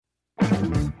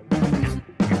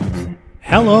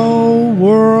Hello,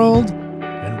 world,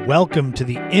 and welcome to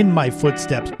the In My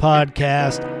Footsteps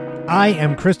podcast. I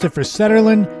am Christopher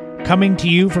Setterlin, coming to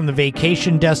you from the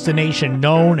vacation destination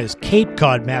known as Cape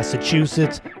Cod,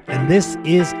 Massachusetts, and this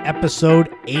is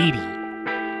episode 80.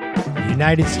 The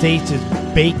United States is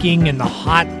baking in the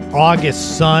hot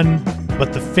August sun,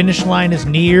 but the finish line is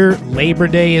near, Labor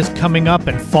Day is coming up,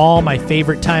 and fall, my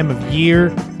favorite time of year,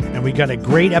 and we got a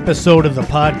great episode of the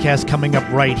podcast coming up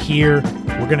right here.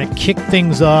 We're going to kick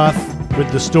things off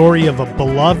with the story of a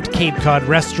beloved Cape Cod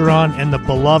restaurant and the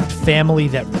beloved family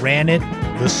that ran it,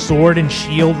 the Sword and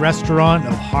Shield restaurant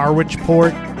of Harwich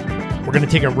Port. We're going to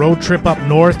take a road trip up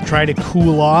north, try to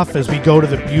cool off as we go to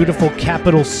the beautiful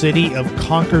capital city of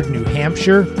Concord, New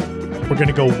Hampshire. We're going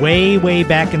to go way, way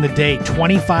back in the day,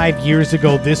 25 years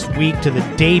ago this week, to the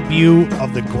debut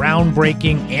of the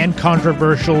groundbreaking and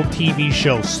controversial TV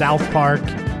show South Park.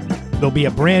 There'll be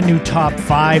a brand new top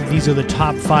 5. These are the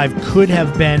top 5 could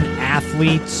have been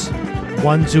athletes,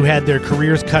 ones who had their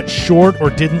careers cut short or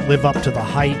didn't live up to the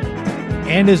hype.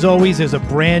 And as always, there's a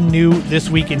brand new This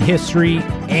Week in History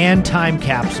and Time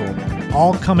Capsule,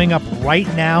 all coming up right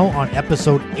now on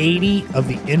episode 80 of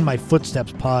the In My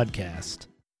Footsteps podcast.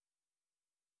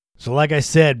 So like I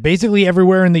said, basically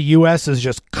everywhere in the U.S. is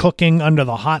just cooking under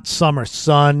the hot summer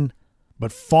sun.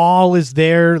 But fall is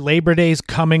there, Labor Day's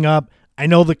coming up. I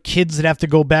know the kids that have to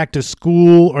go back to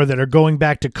school or that are going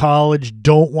back to college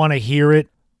don't want to hear it.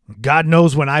 God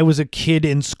knows when I was a kid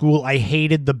in school, I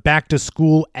hated the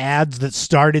back-to-school ads that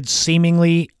started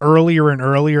seemingly earlier and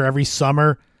earlier every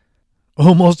summer,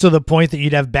 almost to the point that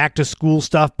you'd have back-to-school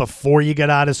stuff before you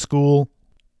get out of school.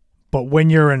 But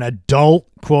when you're an adult,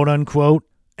 quote-unquote,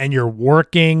 and you're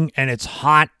working and it's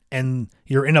hot and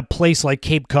you're in a place like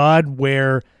Cape Cod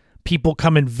where people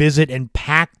come and visit and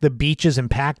pack the beaches and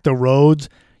pack the roads,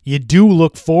 you do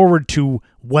look forward to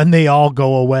when they all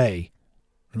go away.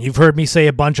 And you've heard me say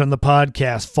a bunch on the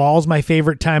podcast, fall's my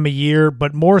favorite time of year,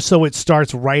 but more so it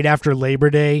starts right after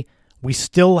Labor Day. We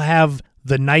still have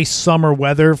the nice summer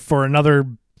weather for another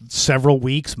several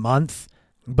weeks, month,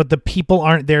 but the people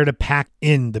aren't there to pack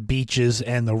in the beaches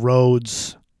and the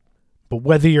roads. But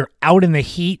whether you're out in the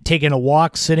heat, taking a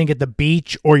walk, sitting at the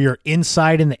beach, or you're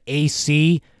inside in the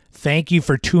AC, thank you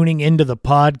for tuning into the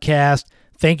podcast.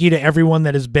 Thank you to everyone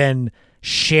that has been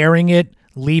sharing it,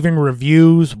 leaving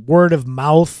reviews, word of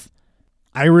mouth.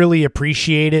 I really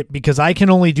appreciate it because I can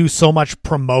only do so much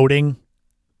promoting.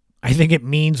 I think it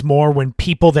means more when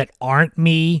people that aren't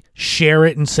me share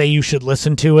it and say you should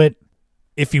listen to it.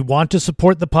 If you want to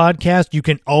support the podcast, you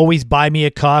can always buy me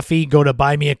a coffee. Go to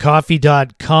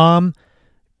buymeacoffee.com.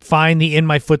 Find the In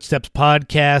My Footsteps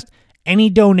podcast. Any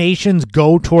donations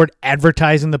go toward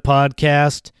advertising the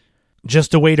podcast.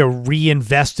 Just a way to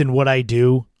reinvest in what I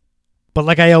do. But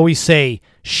like I always say,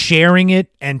 sharing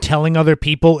it and telling other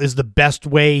people is the best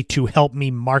way to help me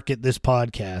market this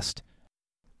podcast.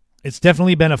 It's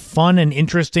definitely been a fun and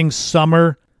interesting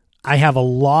summer. I have a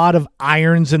lot of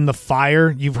irons in the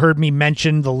fire. You've heard me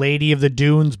mention the Lady of the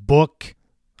Dunes book.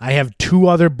 I have 2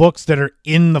 other books that are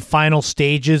in the final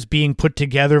stages being put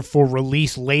together for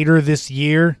release later this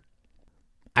year.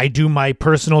 I do my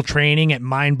personal training at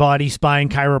Mind Body Spine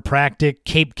Chiropractic,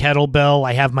 Cape Kettlebell.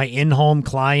 I have my in-home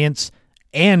clients,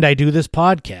 and I do this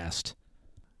podcast.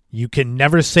 You can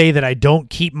never say that I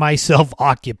don't keep myself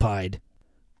occupied.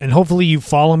 And hopefully you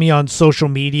follow me on social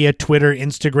media, Twitter,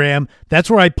 Instagram. That's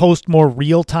where I post more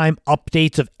real-time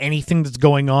updates of anything that's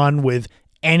going on with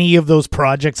any of those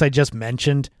projects I just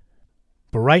mentioned.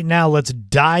 But right now, let's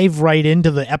dive right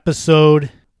into the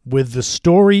episode with the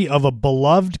story of a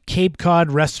beloved Cape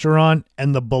Cod restaurant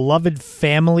and the beloved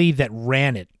family that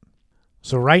ran it.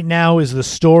 So right now is the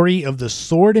story of the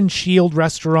Sword and Shield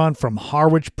restaurant from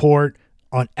Harwich Port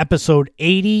on episode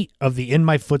 80 of the In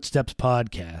My Footsteps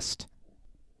podcast.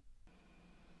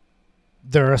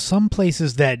 There are some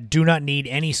places that do not need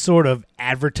any sort of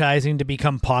advertising to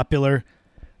become popular.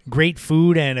 Great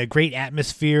food and a great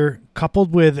atmosphere,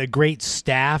 coupled with a great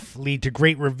staff, lead to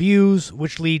great reviews,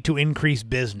 which lead to increased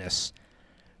business.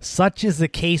 Such is the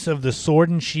case of the Sword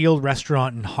and Shield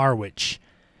restaurant in Harwich.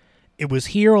 It was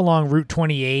here along Route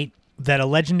 28 that a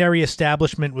legendary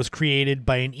establishment was created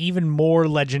by an even more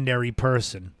legendary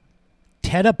person.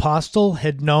 Ted Apostle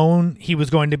had known he was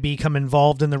going to become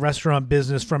involved in the restaurant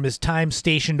business from his time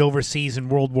stationed overseas in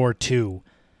World War II.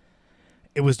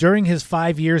 It was during his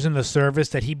 5 years in the service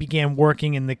that he began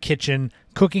working in the kitchen,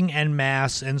 cooking en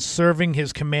masse, and serving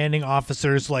his commanding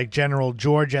officers like General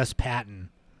George S. Patton.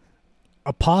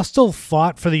 Apostle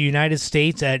fought for the United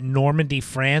States at Normandy,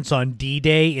 France on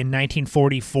D-Day in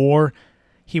 1944.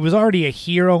 He was already a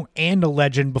hero and a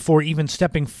legend before even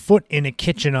stepping foot in a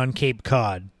kitchen on Cape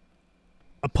Cod.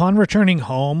 Upon returning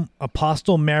home,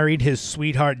 Apostle married his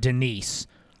sweetheart Denise.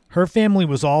 Her family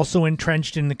was also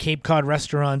entrenched in the Cape Cod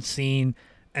restaurant scene.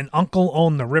 An uncle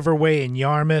owned the Riverway in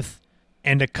Yarmouth,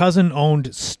 and a cousin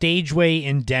owned Stageway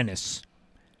in Dennis.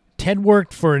 Ted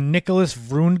worked for Nicholas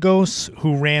Vroongos,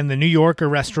 who ran the New Yorker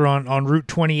restaurant on Route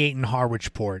 28 in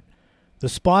Harwichport. The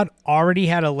spot already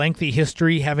had a lengthy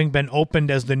history, having been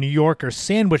opened as the New Yorker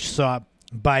sandwich shop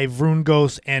by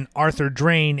Vroongos and Arthur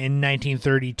Drain in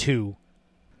 1932.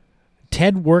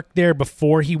 Ted worked there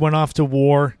before he went off to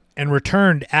war and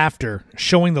returned after,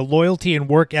 showing the loyalty and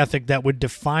work ethic that would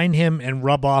define him and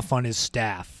rub off on his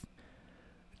staff.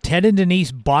 Ted and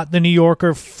Denise bought the New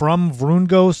Yorker from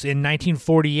Vroongos in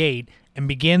 1948 and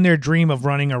began their dream of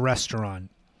running a restaurant.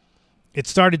 It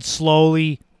started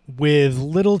slowly, with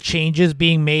little changes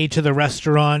being made to the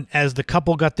restaurant as the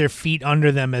couple got their feet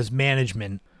under them as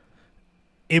management.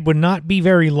 It would not be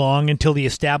very long until the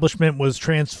establishment was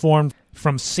transformed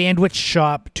from sandwich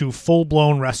shop to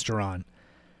full-blown restaurant.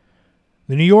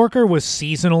 The New Yorker was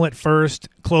seasonal at first,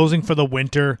 closing for the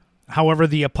winter. However,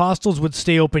 the Apostles would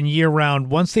stay open year-round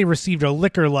once they received a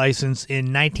liquor license in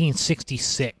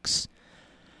 1966.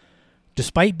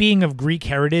 Despite being of Greek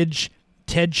heritage,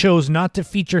 Ted chose not to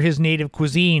feature his native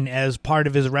cuisine as part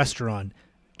of his restaurant,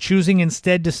 choosing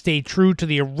instead to stay true to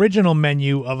the original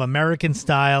menu of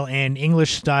American-style and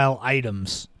English-style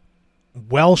items.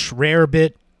 Welsh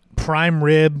rarebit, prime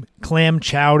rib, clam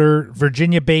chowder,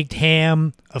 Virginia-baked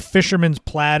ham, a fisherman's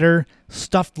platter,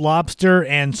 stuffed lobster,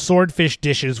 and swordfish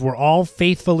dishes were all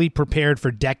faithfully prepared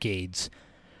for decades.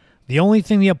 The only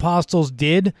thing the Apostles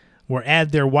did were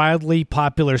add their wildly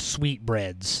popular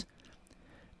sweetbreads.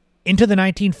 Into the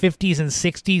 1950s and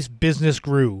 60s, business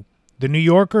grew. The New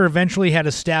Yorker eventually had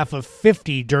a staff of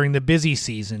 50 during the busy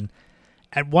season.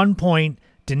 At one point,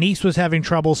 Denise was having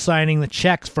trouble signing the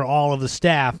checks for all of the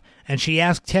staff, and she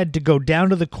asked Ted to go down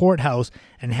to the courthouse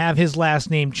and have his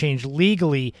last name changed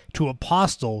legally to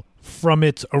Apostle from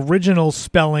its original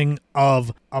spelling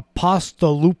of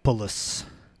Apostolopoulos.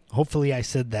 Hopefully I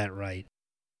said that right.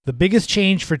 The biggest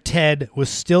change for Ted was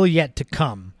still yet to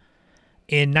come.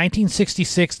 In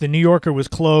 1966, the New Yorker was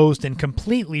closed and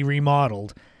completely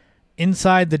remodeled.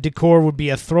 Inside, the decor would be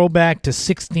a throwback to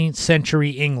 16th century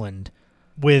England,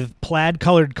 with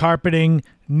plaid-colored carpeting,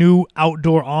 new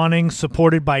outdoor awnings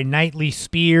supported by knightly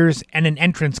spears, and an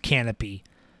entrance canopy.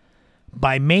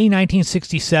 By May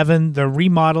 1967, the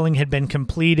remodeling had been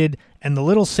completed, and the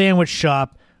little sandwich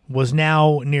shop was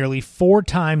now nearly 4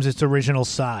 times its original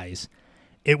size.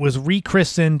 It was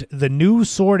rechristened the New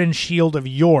Sword and Shield of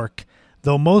York,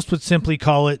 though most would simply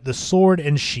call it the Sword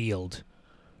and Shield.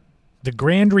 The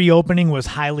grand reopening was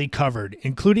highly covered,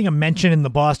 including a mention in the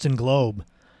Boston Globe.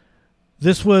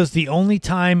 This was the only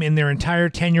time in their entire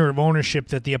tenure of ownership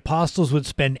that the Apostles would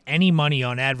spend any money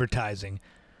on advertising.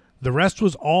 The rest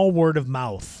was all word of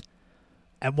mouth.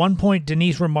 At one point,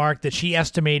 Denise remarked that she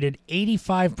estimated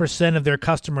 85% of their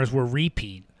customers were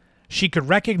repeat. She could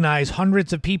recognize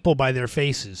hundreds of people by their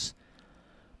faces.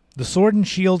 The Sword and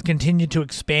Shield continued to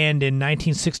expand in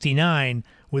 1969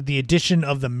 with the addition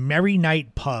of the Merry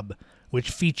Night Pub, which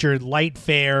featured light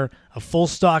fare, a full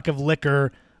stock of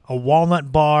liquor, a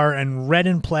walnut bar, and red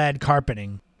and plaid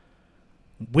carpeting.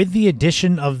 With the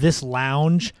addition of this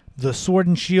lounge, the Sword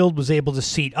and Shield was able to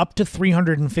seat up to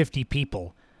 350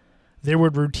 people. There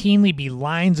would routinely be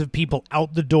lines of people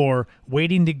out the door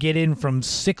waiting to get in from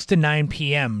 6 to 9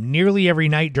 p.m. nearly every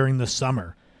night during the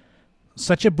summer.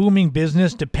 Such a booming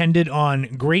business depended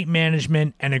on great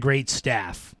management and a great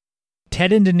staff.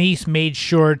 Ted and Denise made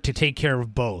sure to take care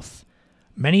of both.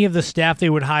 Many of the staff they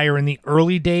would hire in the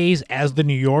early days as the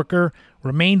New Yorker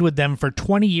remained with them for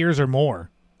 20 years or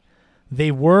more.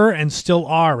 They were and still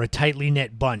are a tightly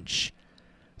knit bunch.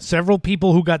 Several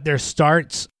people who got their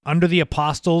starts under the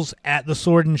Apostles at the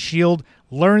Sword and Shield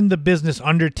learned the business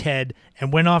under Ted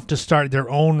and went off to start their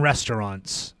own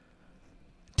restaurants.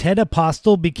 Ted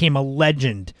Apostle became a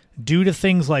legend due to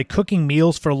things like cooking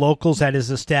meals for locals at his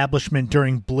establishment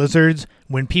during blizzards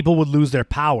when people would lose their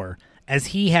power, as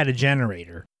he had a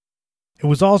generator. It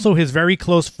was also his very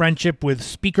close friendship with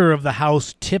Speaker of the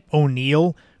House Tip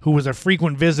O'Neill, who was a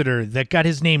frequent visitor, that got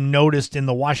his name noticed in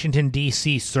the Washington,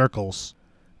 D.C. circles.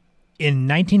 In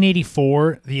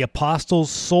 1984, the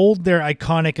Apostles sold their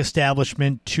iconic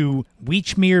establishment to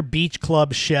Weechmere Beach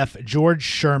Club chef George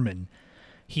Sherman.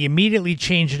 He immediately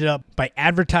changed it up by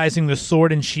advertising the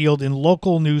Sword and Shield in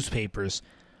local newspapers.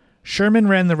 Sherman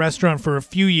ran the restaurant for a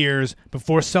few years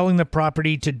before selling the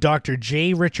property to Dr.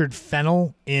 J. Richard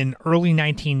Fennell in early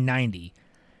 1990.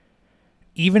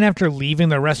 Even after leaving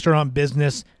the restaurant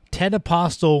business, Ted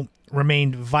Apostle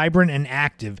remained vibrant and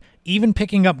active, even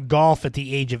picking up golf at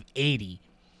the age of 80.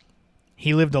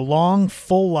 He lived a long,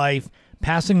 full life,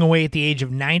 passing away at the age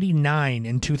of 99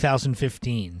 in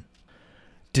 2015.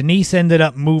 Denise ended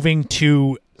up moving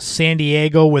to San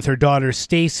Diego with her daughter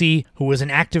Stacy, who was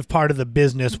an active part of the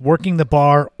business, working the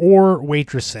bar or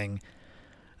waitressing.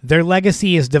 Their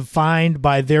legacy is defined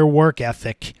by their work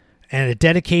ethic and a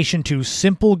dedication to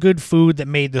simple, good food that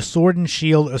made the Sword and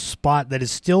Shield a spot that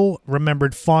is still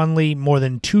remembered fondly more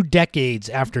than 2 decades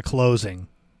after closing.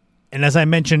 And as I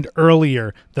mentioned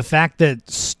earlier, the fact that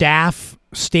staff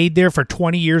stayed there for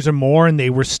 20 years or more and they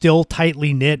were still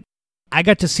tightly knit, I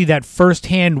got to see that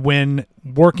firsthand when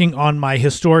working on my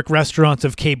Historic Restaurants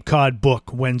of Cape Cod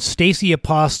book, when Stacy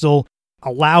Apostle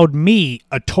allowed me,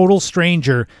 a total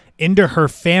stranger, into her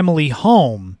family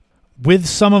home with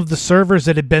some of the servers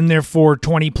that had been there for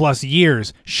 20 plus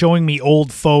years, showing me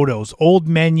old photos, old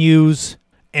menus,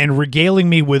 and regaling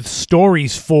me with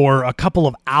stories for a couple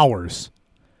of hours.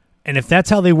 And if that's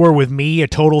how they were with me, a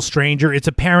total stranger, it's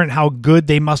apparent how good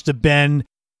they must have been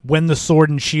when the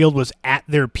Sword and Shield was at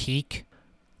their peak.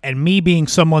 And me being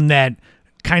someone that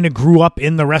kind of grew up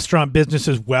in the restaurant business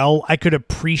as well, I could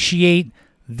appreciate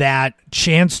that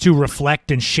chance to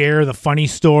reflect and share the funny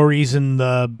stories and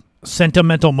the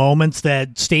sentimental moments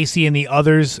that Stacy and the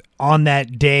others on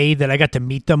that day that I got to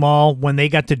meet them all, when they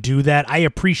got to do that, I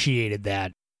appreciated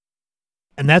that.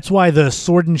 And that's why the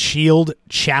Sword and Shield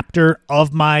chapter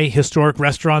of my Historic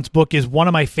Restaurants book is one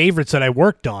of my favorites that I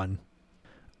worked on.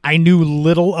 I knew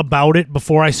little about it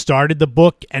before I started the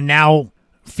book, and now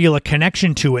feel a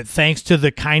connection to it thanks to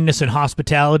the kindness and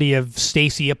hospitality of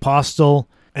Stacy Apostle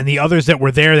and the others that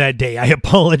were there that day. I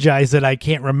apologize that I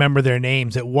can't remember their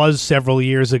names. It was several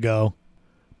years ago.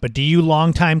 But do you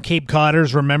longtime Cape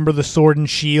Codders remember the Sword and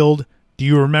Shield? Do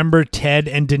you remember Ted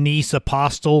and Denise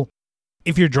Apostle?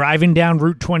 If you're driving down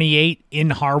Route 28 in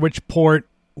Harwichport,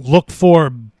 look for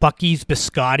Bucky's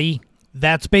Biscotti.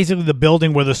 That's basically the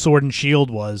building where the Sword and Shield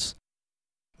was.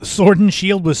 The Sword and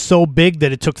Shield was so big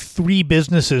that it took 3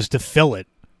 businesses to fill it.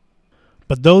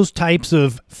 But those types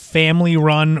of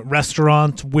family-run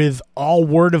restaurants with all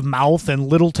word of mouth and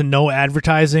little to no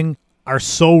advertising are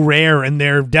so rare, and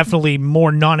they're definitely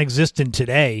more non-existent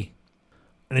today.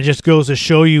 And it just goes to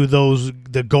show you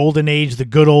the golden age, the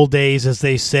good old days, as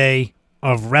they say,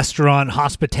 of restaurant,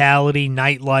 hospitality,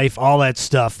 nightlife, all that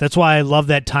stuff. That's why I love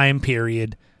that time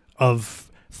period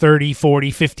of 30,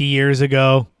 40, 50 years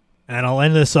ago. And I'll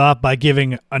end this off by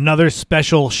giving another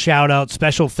special shout-out,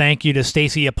 special thank you to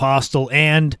Stacy Apostle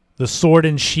and the Sword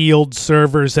and Shield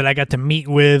servers that I got to meet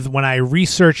with when I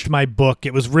researched my book.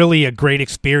 It was really a great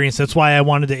experience. That's why I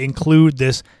wanted to include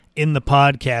this in the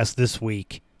podcast this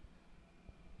week.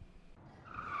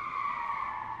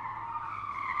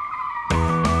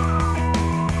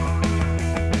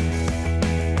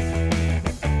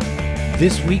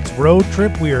 This week's road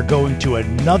trip, we are going to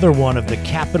another one of the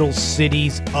capital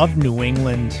cities of New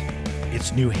England.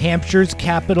 It's New Hampshire's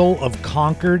capital of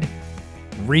Concord.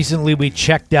 Recently, we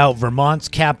checked out Vermont's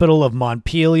capital of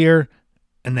Montpelier.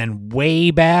 And then way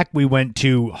back, we went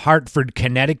to Hartford,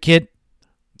 Connecticut.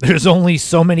 There's only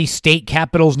so many state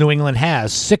capitals New England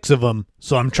has, 6 of them.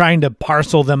 So I'm trying to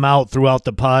parcel them out throughout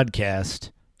the podcast.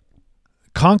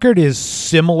 Concord is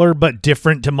similar but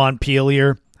different to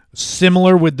Montpelier.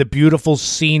 Similar with the beautiful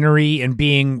scenery and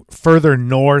being further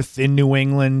north in New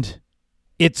England.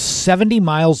 It's 70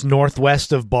 miles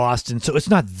northwest of Boston, so it's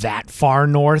not that far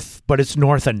north, but it's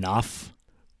north enough.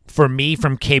 For me,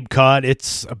 from Cape Cod,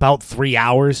 it's about 3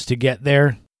 hours to get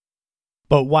there.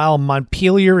 But while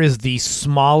Montpelier is the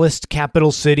smallest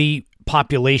capital city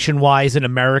population-wise in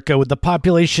America, with the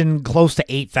population close to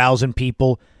 8,000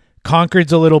 people,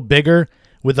 Concord's a little bigger,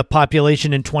 with a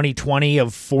population in 2020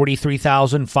 of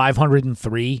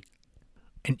 43,503.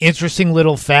 An interesting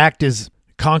little fact is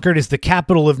Concord is the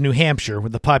capital of New Hampshire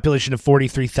with a population of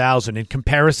 43,000 in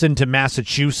comparison to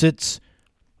Massachusetts,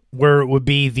 where it would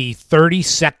be the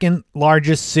 32nd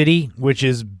largest city, which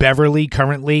is Beverly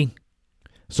currently.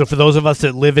 So for those of us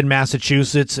that live in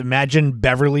Massachusetts, imagine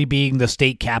Beverly being the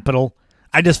state capital.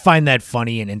 I just find that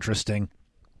funny and interesting.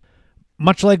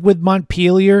 Much like with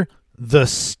Montpelier, the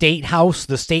State House,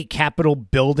 the state capitol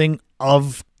building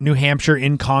of New Hampshire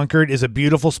in Concord, is a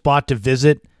beautiful spot to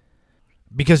visit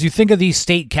because you think of these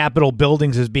state capitol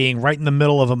buildings as being right in the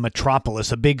middle of a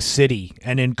metropolis, a big city.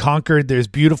 And in Concord, there's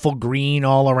beautiful green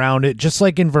all around it, just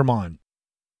like in Vermont.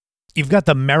 You've got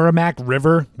the Merrimack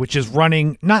River, which is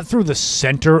running not through the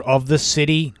center of the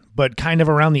city, but kind of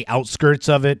around the outskirts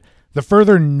of it. The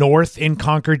further north in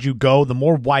Concord you go, the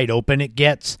more wide open it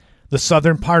gets. The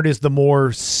southern part is the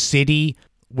more city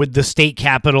with the state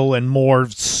capitol and more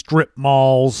strip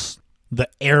malls, the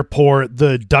airport,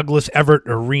 the Douglas Everett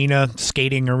Arena,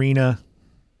 skating arena.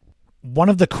 One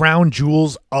of the crown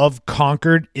jewels of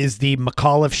Concord is the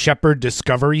McAuliffe Shepard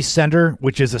Discovery Center,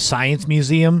 which is a science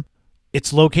museum.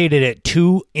 It's located at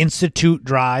 2 Institute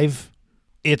Drive.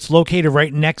 It's located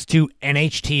right next to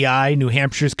NHTI, New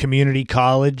Hampshire's community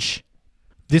college.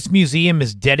 This museum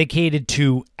is dedicated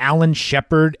to Alan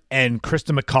Shepard and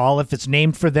Christa McAuliffe. It's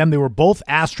named for them. They were both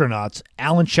astronauts.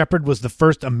 Alan Shepard was the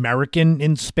first American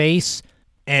in space,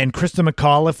 and Christa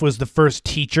McAuliffe was the first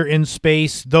teacher in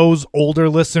space. Those older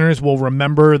listeners will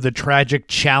remember the tragic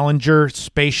Challenger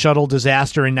space shuttle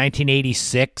disaster in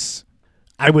 1986.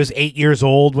 I was 8 years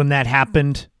old when that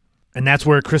happened, and that's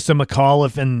where Christa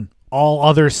McAuliffe and all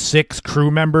other 6 crew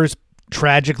members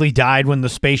tragically died when the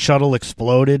space shuttle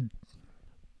exploded.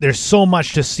 There's so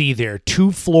much to see there.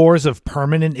 2 floors of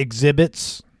permanent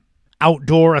exhibits,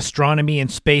 outdoor astronomy and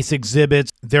space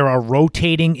exhibits. There are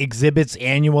rotating exhibits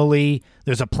annually.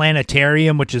 There's a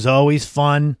planetarium, which is always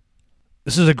fun.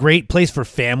 This is a great place for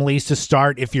families to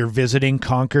start if you're visiting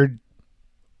Concord.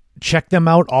 Check them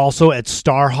out also at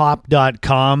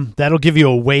starhop.com. That'll give you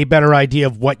a way better idea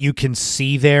of what you can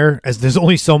see there, as there's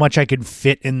only so much I can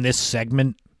fit in this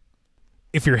segment.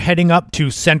 If you're heading up to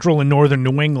central and northern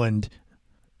New England,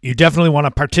 you definitely want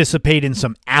to participate in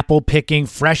some apple picking,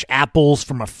 fresh apples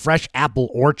from a fresh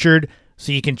apple orchard.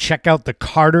 So you can check out the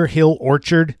Carter Hill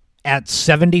Orchard at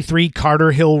 73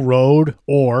 Carter Hill Road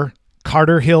or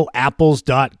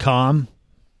carterhillapples.com.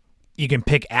 You can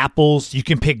pick apples. You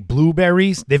can pick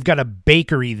blueberries. They've got a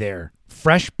bakery there.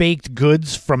 Fresh baked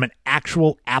goods from an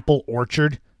actual apple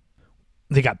orchard.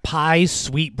 They got pies,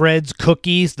 sweetbreads,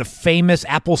 cookies, the famous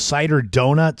apple cider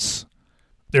donuts.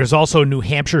 There's also New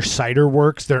Hampshire Cider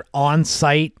Works. They're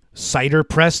on-site cider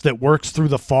press that works through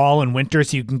the fall and winter,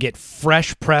 so you can get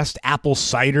fresh pressed apple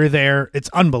cider there. It's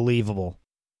unbelievable.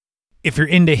 If you're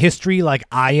into history like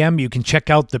I am, you can check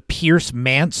out the Pierce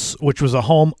Manse, which was a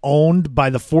home owned by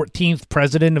the 14th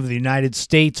President of the United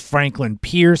States, Franklin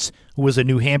Pierce, who was a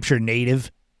New Hampshire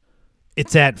native.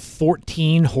 It's at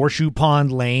 14 Horseshoe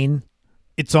Pond Lane.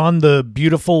 It's on the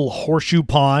beautiful Horseshoe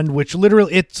Pond, which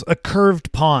literally, it's a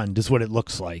curved pond is what it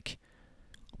looks like.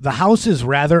 The house is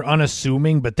rather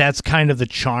unassuming, but that's kind of the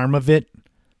charm of it,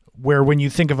 where when you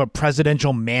think of a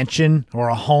presidential mansion or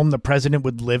a home the president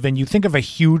would live in, you think of a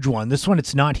huge one. This one,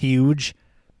 it's not huge.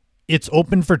 It's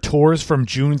open for tours from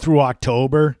June through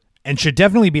October and should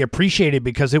definitely be appreciated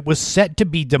because it was set to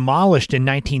be demolished in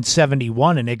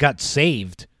 1971 and it got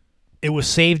saved. It was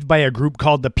saved by a group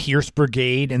called the Pierce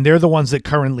Brigade, and they're the ones that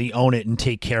currently own it and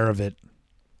take care of it.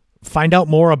 Find out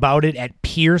more about it at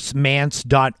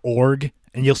piercemanse.org,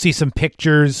 and you'll see some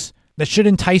pictures that should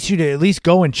entice you to at least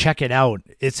go and check it out.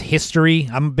 It's history.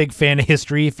 I'm a big fan of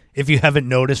history, if you haven't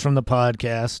noticed from the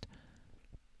podcast.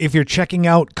 If you're checking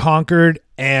out Concord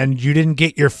and you didn't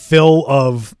get your fill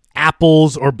of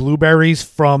apples or blueberries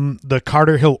from the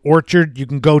Carter Hill Orchard, you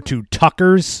can go to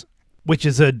Tucker's, which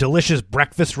is a delicious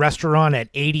breakfast restaurant at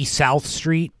 80 South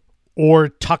Street, or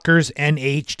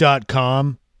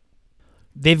tuckersnh.com.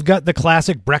 They've got the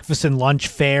classic breakfast and lunch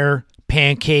fare,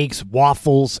 pancakes,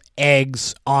 waffles,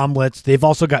 eggs, omelets. They've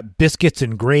also got biscuits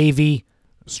and gravy,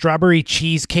 strawberry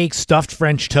cheesecake, stuffed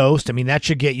French toast. I mean, that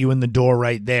should get you in the door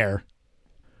right there.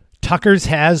 Tucker's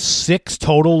has 6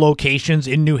 total locations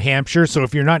in New Hampshire, so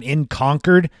if you're not in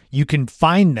Concord, you can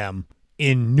find them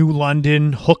in New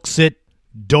London, Hooksett,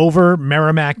 Dover,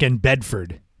 Merrimack, and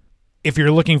Bedford. If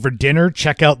you're looking for dinner,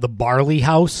 check out the Barley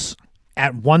House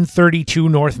at 132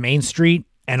 North Main Street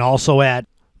and also at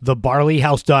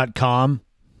thebarleyhouse.com.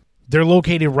 They're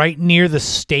located right near the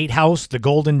State House, the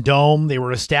Golden Dome. They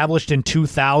were established in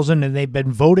 2000, and they've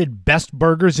been voted best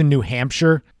burgers in New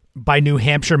Hampshire by New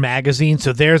Hampshire Magazine,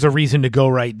 so there's a reason to go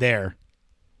right there.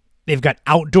 They've got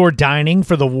outdoor dining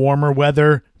for the warmer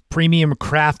weather, premium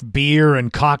craft beer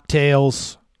and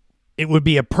cocktails. It would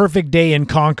be a perfect day in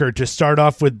Concord to start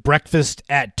off with breakfast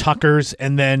at Tucker's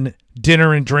and then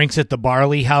dinner and drinks at the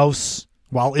Barley House,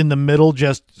 while in the middle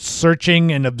just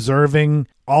searching and observing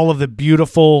all of the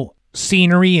beautiful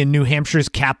scenery in New Hampshire's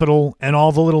capital and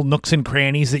all the little nooks and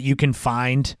crannies that you can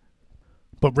find.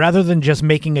 But rather than just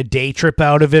making a day trip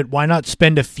out of it, why not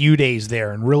spend a few days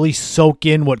there and really soak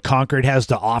in what Concord has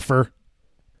to offer?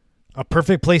 A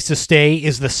perfect place to stay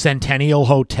is the Centennial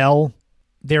Hotel.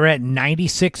 They're at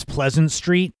 96 Pleasant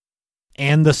Street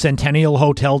and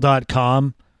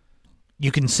thecentennialhotel.com.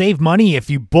 You can save money if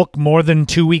you book more than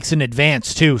 2 weeks in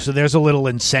advance, too, so there's a little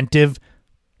incentive.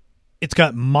 It's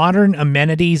got modern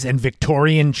amenities and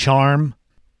Victorian charm.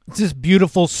 It's this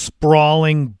beautiful,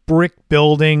 sprawling brick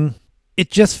building. It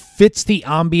just fits the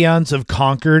ambiance of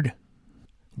Concord,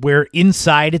 where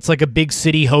inside it's like a big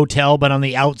city hotel, but on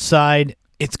the outside,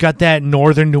 it's got that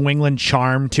northern New England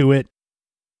charm to it.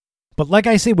 But like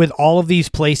I say, with all of these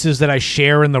places that I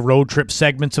share in the road trip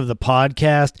segments of the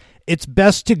podcast, it's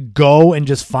best to go and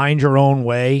just find your own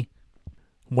way.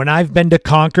 When I've been to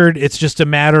Concord, it's just a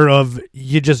matter of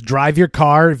you just drive your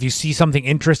car. If you see something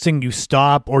interesting, you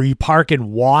stop, or you park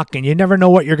and walk, and you never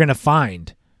know what you're going to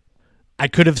find. I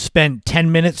could have spent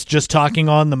 10 minutes just talking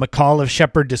on the McAuliffe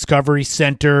Shepherd Discovery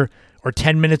Center, or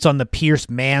 10 minutes on the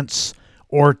Pierce Manse,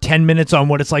 or 10 minutes on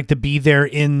what it's like to be there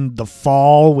in the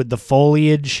fall with the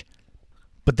foliage.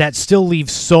 But that still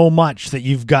leaves so much that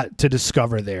you've got to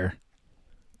discover there.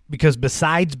 Because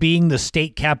besides being the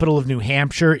state capital of New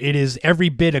Hampshire, it is every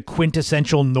bit a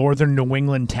quintessential northern New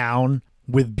England town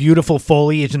with beautiful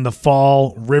foliage in the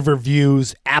fall, river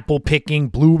views, apple picking,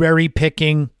 blueberry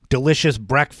picking, delicious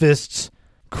breakfasts,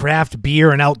 craft beer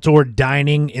and outdoor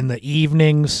dining in the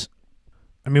evenings.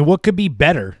 I mean, what could be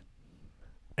better?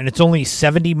 And it's only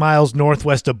 70 miles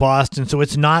northwest of Boston, so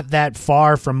it's not that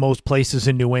far from most places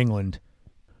in New England.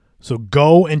 So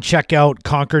go and check out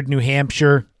Concord, New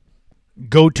Hampshire.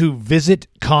 Go to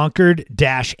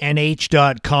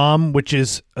visitconcord-nh.com, which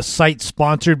is a site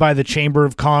sponsored by the Chamber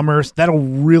of Commerce. That'll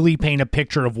really paint a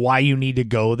picture of why you need to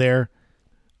go there.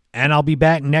 And I'll be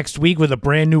back next week with a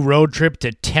brand new road trip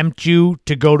to tempt you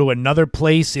to go to another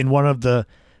place in one of the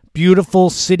beautiful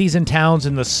cities and towns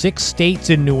in the 6 states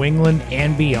in New England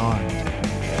and beyond.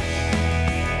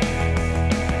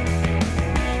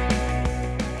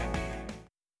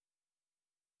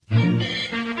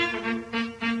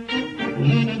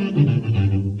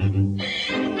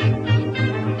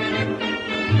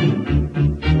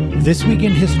 This week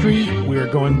in history, we are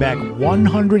going back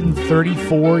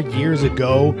 134 years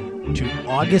ago to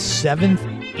August 7th,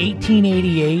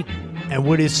 1888, and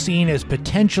what is seen as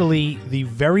potentially the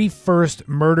very first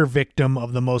murder victim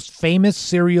of the most famous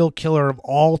serial killer of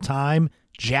all time,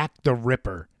 Jack the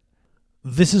Ripper.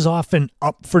 This is often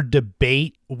up for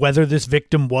debate whether this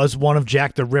victim was one of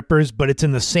Jack the Ripper's, but it's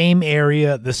in the same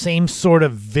area, the same sort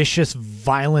of vicious,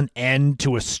 violent end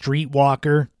to a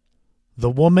streetwalker. The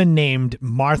woman named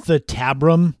Martha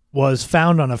Tabram was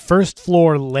found on a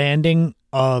first-floor landing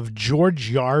of George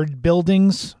Yard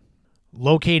buildings,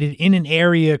 located in an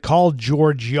area called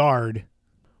George Yard,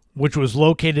 which was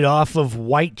located off of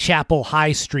Whitechapel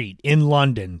High Street in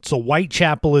London. So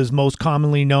Whitechapel is most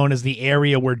commonly known as the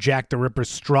area where Jack the Ripper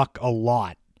struck a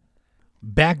lot.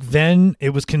 Back then,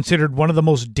 it was considered one of the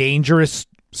most dangerous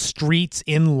streets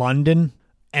in London.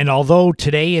 And although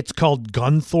today it's called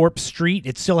Gunthorpe Street,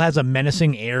 it still has a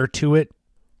menacing air to it.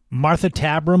 Martha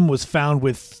Tabram was found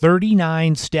with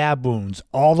 39 stab wounds,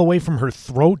 all the way from her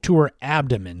throat to her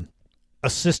abdomen.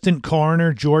 Assistant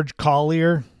Coroner George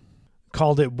Collier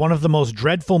called it one of the most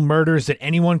dreadful murders that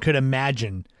anyone could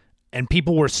imagine, and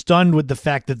people were stunned with the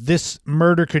fact that this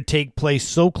murder could take place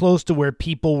so close to where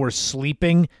people were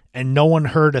sleeping and no one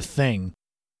heard a thing.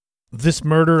 This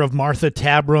murder of Martha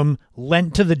Tabram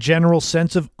lent to the general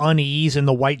sense of unease in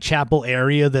the Whitechapel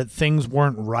area that things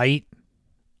weren't right.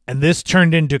 And this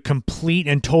turned into complete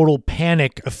and total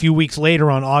panic a few weeks later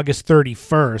on August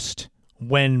 31st,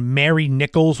 when Mary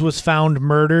Nichols was found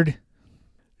murdered.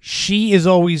 She is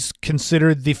always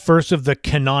considered the first of the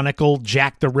canonical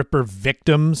Jack the Ripper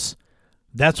victims.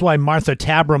 That's why Martha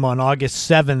Tabram on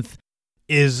August 7th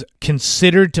is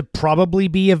considered to probably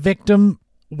be a victim,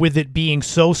 with it being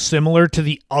so similar to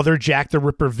the other Jack the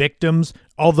Ripper victims.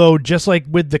 Although, just like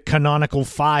with the canonical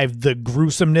 5, the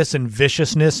gruesomeness and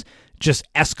viciousness just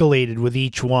escalated with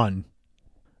each one.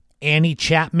 Annie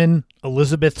Chapman,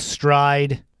 Elizabeth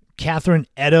Stride, Catherine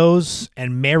Eddowes,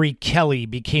 and Mary Kelly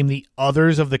became the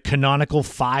others of the canonical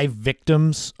 5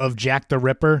 victims of Jack the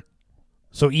Ripper.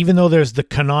 So even though there's the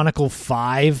canonical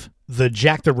 5, the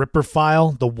Jack the Ripper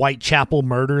file, the Whitechapel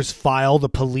murders file, the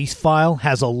police file,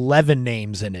 has 11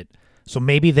 names in it. So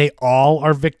maybe they all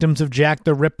are victims of Jack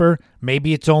the Ripper.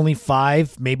 Maybe it's only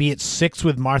 5. Maybe it's 6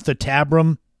 with Martha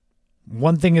Tabram.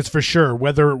 One thing is for sure,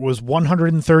 whether it was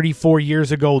 134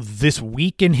 years ago this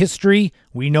week in history,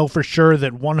 we know for sure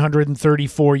that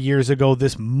 134 years ago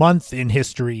this month in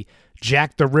history,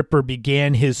 Jack the Ripper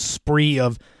began his spree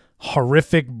of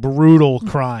horrific, brutal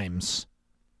crimes.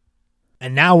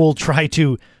 And now we'll try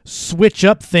to switch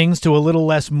up things to a little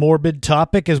less morbid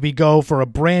topic as we go for a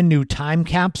brand new time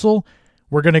capsule.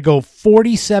 We're going to go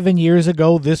 47 years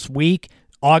ago this week,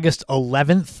 August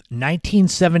 11th,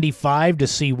 1975, to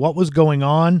see what was going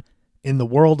on in the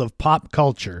world of pop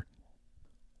culture.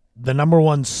 The number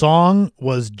 1 song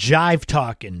was Jive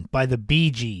Talkin' by the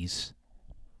Bee Gees.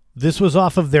 This was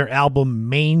off of their album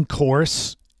Main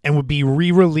Course and would be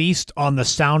re-released on the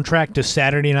soundtrack to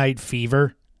Saturday Night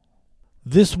Fever.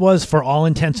 This was, for all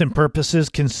intents and purposes,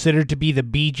 considered to be the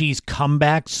Bee Gees'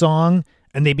 comeback song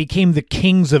and they became the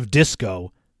kings of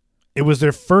disco. It was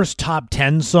their first top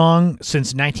 10 song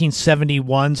since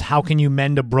 1971's How Can You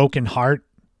Mend a Broken Heart?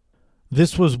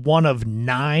 This was one of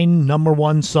 9 number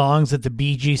one songs that the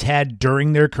Bee Gees had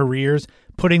during their careers,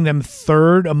 putting them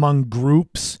third among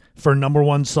groups for number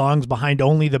one songs behind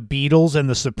only the Beatles and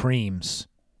the Supremes.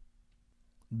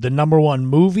 The number one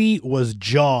movie was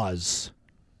Jaws.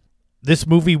 This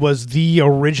movie was the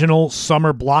original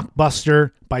summer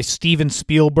blockbuster by Steven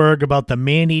Spielberg about the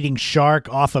man-eating shark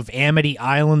off of Amity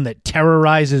Island that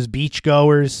terrorizes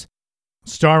beachgoers,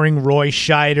 starring Roy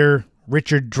Scheider,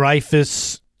 Richard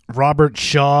Dreyfuss, Robert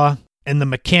Shaw, and the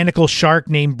mechanical shark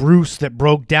named Bruce that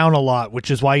broke down a lot, which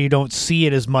is why you don't see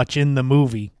it as much in the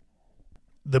movie.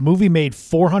 The movie made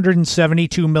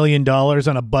 $472 million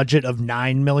on a budget of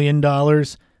 $9 million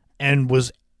and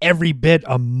was every bit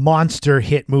a monster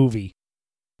hit movie.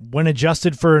 When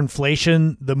adjusted for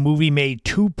inflation, the movie made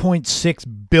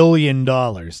 $2.6 billion.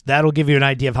 That'll give you an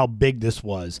idea of how big this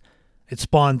was. It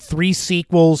spawned 3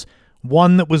 sequels,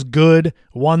 one that was good,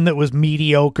 one that was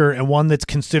mediocre, and one that's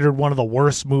considered one of the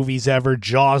worst movies ever,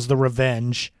 Jaws: The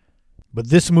Revenge. But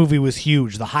this movie was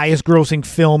huge, the highest grossing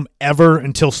film ever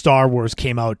until Star Wars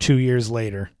came out 2 years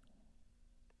later.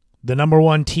 The number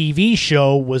one TV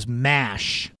show was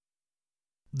MASH.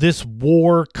 This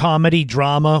war comedy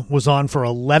drama was on for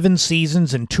 11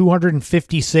 seasons and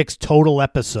 256 total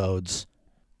episodes.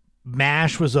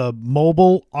 MASH was a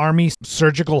mobile army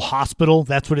surgical hospital.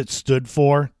 That's what it stood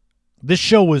for. This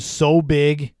show was so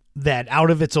big that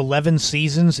out of its 11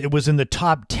 seasons, it was in the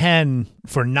top 10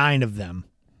 for 9 of them.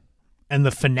 And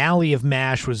the finale of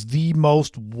MASH was the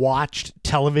most watched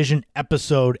television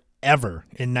episode ever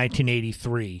in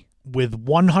 1983, with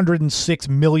 106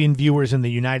 million viewers in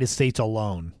the United States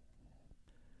alone.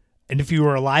 And if you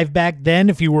were alive back then,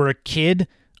 if you were a kid,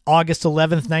 August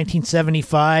 11th,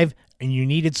 1975, and you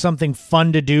needed something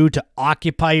fun to do to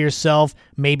occupy yourself,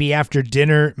 maybe after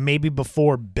dinner, maybe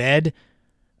before bed,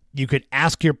 you could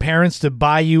ask your parents to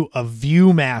buy you a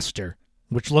Viewmaster,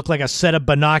 which looked like a set of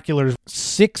binoculars,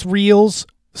 6 reels,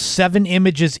 7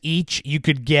 images each. You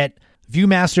could get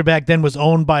Viewmaster back then was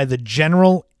owned by the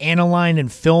General Aniline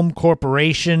and Film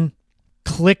Corporation.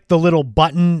 Click the little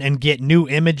button and get new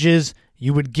images.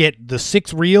 You would get the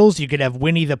 6 reels. You could have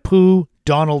Winnie the Pooh,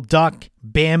 Donald Duck,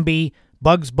 Bambi,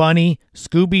 Bugs Bunny,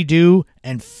 Scooby-Doo,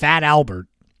 and Fat Albert.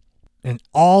 And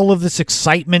all of this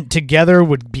excitement together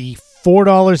would be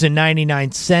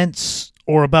 $4.99,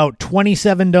 or about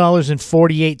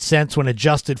 $27.48 when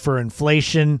adjusted for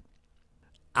inflation.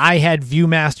 I had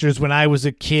Viewmasters when I was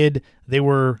a kid. They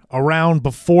were around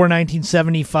before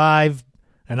 1975,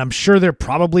 and I'm sure they're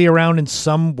probably around in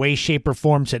some way, shape, or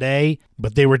form today,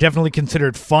 but they were definitely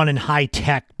considered fun and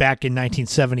high-tech back in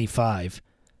 1975.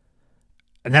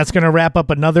 And that's going to wrap up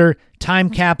another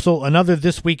time capsule, another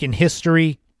This Week in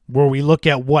History, where we look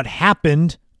at what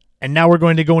happened, and now we're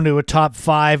going to go into a top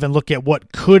 5 and look at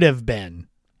what could have been.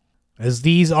 As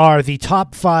these are the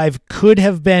top 5 could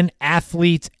have been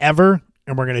athletes ever,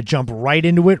 and we're going to jump right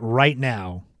into it right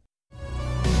now.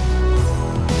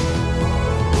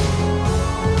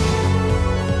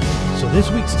 So this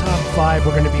week's top 5,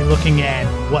 we're going to be looking at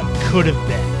what could have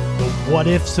been, the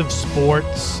what-ifs of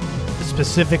sports,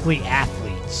 specifically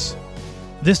athletes.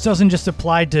 This doesn't just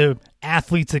apply to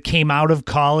athletes that came out of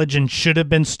college and should have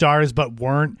been stars but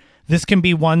weren't. This can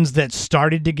be ones that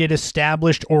started to get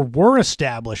established or were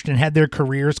established and had their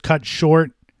careers cut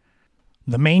short.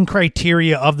 The main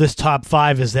criteria of this top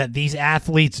 5 is that these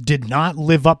athletes did not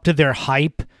live up to their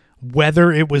hype,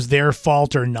 whether it was their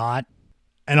fault or not.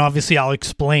 And obviously I'll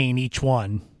explain each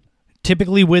one.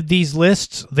 Typically with these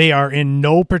lists, they are in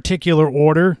no particular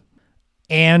order.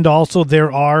 And also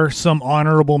there are some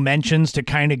honorable mentions to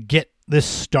kind of get this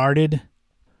started.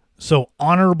 So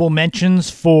honorable mentions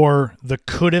for the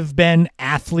could have been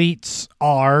athletes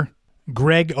are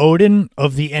Greg Oden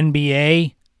of the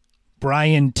NBA,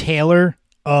 Brian Taylor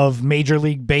of Major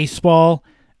League Baseball,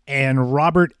 and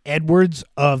Robert Edwards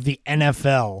of the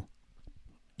NFL.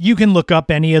 You can look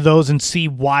up any of those and see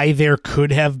why there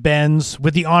could have beens.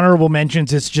 With the honorable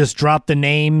mentions, it's just drop the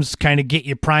names, kind of get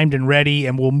you primed and ready,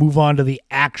 and we'll move on to the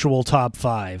actual top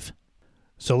 5.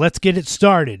 So let's get it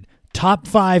started. Top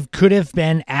 5 could have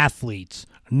been athletes.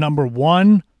 Number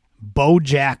 1, Bo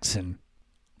Jackson.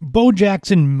 Bo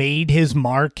Jackson made his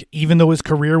mark, even though his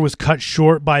career was cut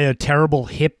short by a terrible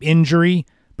hip injury,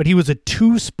 but he was a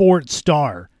 2-sport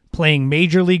star, playing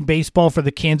Major League Baseball for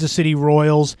the Kansas City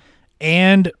Royals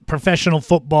and professional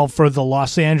football for the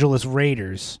Los Angeles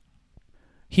Raiders.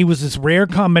 He was this rare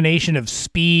combination of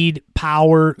speed,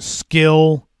 power,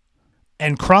 skill,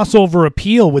 and crossover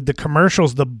appeal with the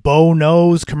commercials, the Bo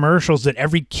Knows commercials that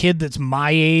every kid that's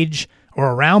my age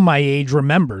or around my age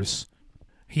remembers.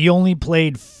 He only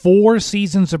played 4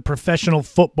 seasons of professional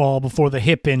football before the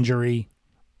hip injury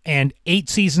and 8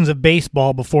 seasons of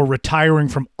baseball before retiring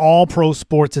from all pro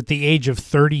sports at the age of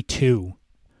 32.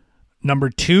 Number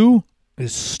 2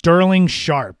 is Sterling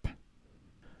Sharpe.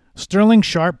 Sterling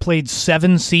Sharpe played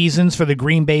 7 seasons for the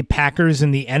Green Bay Packers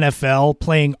in the NFL,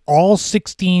 playing all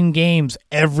 16 games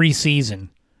every season.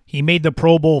 He made the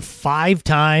Pro Bowl 5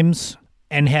 times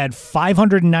and had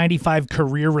 595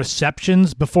 career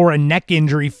receptions before a neck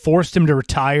injury forced him to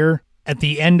retire at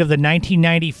the end of the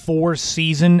 1994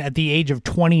 season at the age of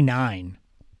 29.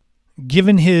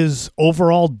 Given his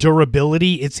overall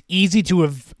durability, it's easy to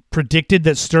have predicted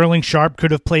that Sterling Sharpe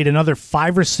could have played another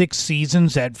 5 or 6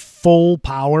 seasons at full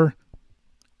power,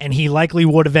 and he likely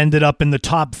would have ended up in the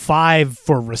top 5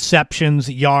 for receptions,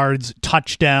 yards,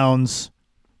 touchdowns,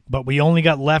 but we only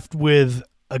got left with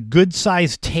a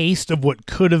good-sized taste of what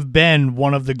could have been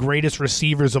one of the greatest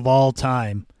receivers of all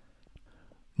time.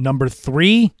 Number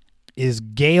 3 is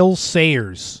Gale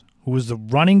Sayers, who was the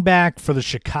running back for the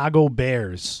Chicago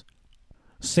Bears.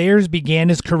 Sayers began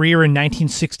his career in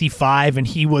 1965, and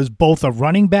he was both a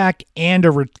running back and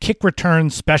a kick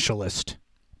return specialist.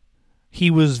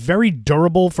 He was very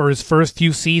durable for his first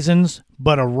few seasons,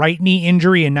 but a right knee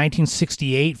injury in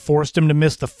 1968 forced him to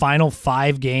miss the final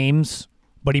 5 games.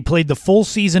 But he played the full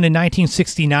season in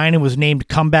 1969 and was named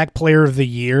Comeback Player of the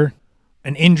Year.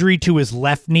 An injury to his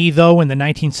left knee, though, in the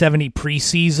 1970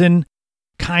 preseason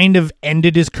kind of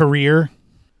ended his career.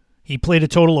 He played a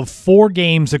total of 4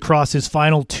 games across his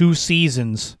final 2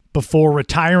 seasons before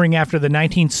retiring after the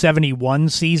 1971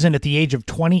 season at the age of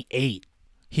 28.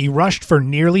 He rushed for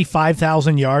nearly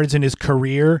 5,000 yards in his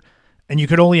career, and you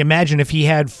could only imagine if he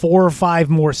had 4 or 5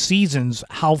 more seasons,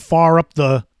 how far up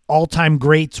the all-time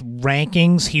greats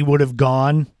rankings he would have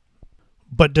gone.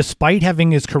 But despite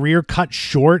having his career cut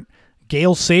short,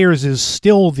 Gale Sayers is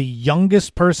still the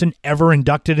youngest person ever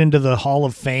inducted into the Hall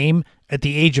of Fame at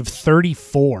the age of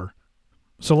 34.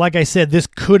 So like I said, this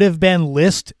could have been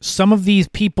list. Some of these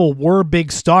people were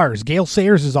big stars. Gale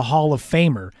Sayers is a Hall of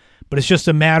Famer, but it's just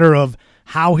a matter of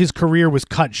how his career was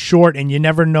cut short, and you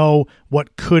never know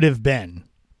what could have been.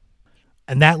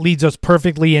 And that leads us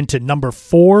perfectly into number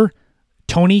 4,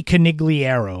 Tony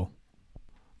Conigliaro.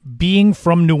 Being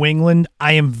from New England,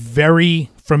 I am very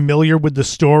familiar with the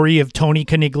story of Tony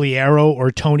Conigliaro,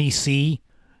 or Tony C.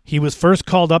 He was first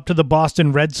called up to the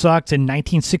Boston Red Sox in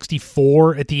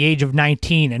 1964 at the age of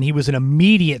 19, and he was an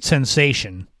immediate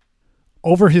sensation.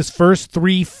 Over his first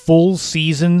 3 full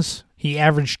seasons, he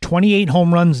averaged 28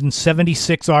 home runs and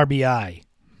 76 RBI.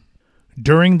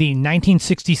 During the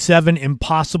 1967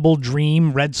 Impossible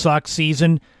Dream Red Sox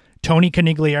season, Tony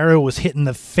Conigliaro was hit in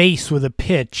the face with a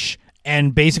pitch,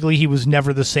 and basically he was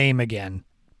never the same again.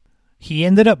 He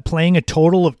ended up playing a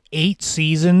total of 8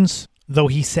 seasons, though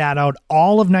he sat out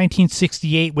all of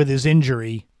 1968 with his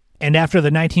injury, and after the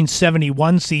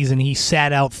 1971 season, he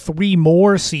sat out 3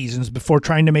 more seasons before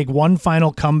trying to make one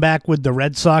final comeback with the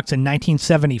Red Sox in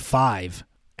 1975,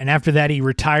 and after that he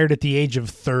retired at the age of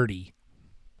 30.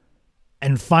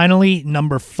 And finally,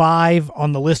 number 5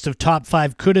 on the list of top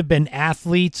 5 could-have-been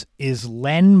athletes is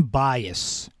Len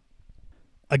Bias.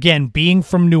 Again, being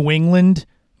from New England,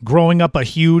 growing up a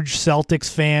huge Celtics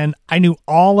fan, I knew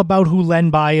all about who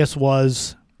Len Bias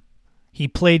was. He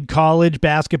played college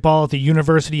basketball at the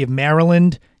University of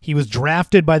Maryland. He was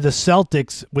drafted by the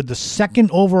Celtics with the 2nd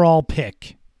overall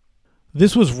pick.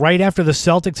 This was right after the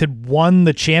Celtics had won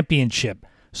the championship.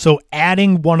 So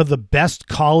adding one of the best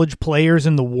college players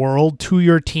in the world to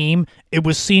your team, it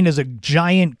was seen as a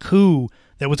giant coup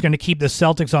that was going to keep the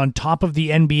Celtics on top of the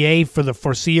NBA for the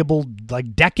foreseeable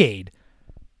decade.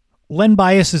 Len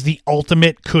Bias is the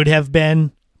ultimate could have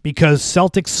been, because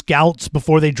Celtics scouts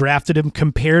before they drafted him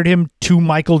compared him to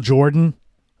Michael Jordan.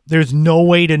 There's no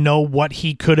way to know what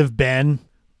he could have been,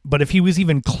 but if he was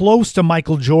even close to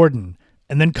Michael Jordan,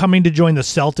 and then coming to join the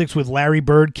Celtics with Larry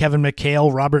Bird, Kevin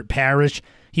McHale, Robert Parrish,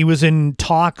 he was in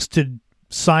talks to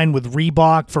sign with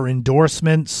Reebok for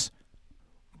endorsements,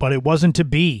 but it wasn't to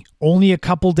be. Only a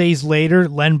couple days later,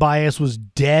 Len Bias was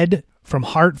dead from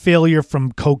heart failure,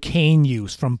 from cocaine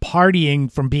use, from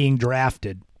partying, from being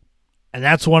drafted. And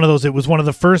that's one of those, it was one of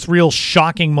the first real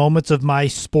shocking moments of my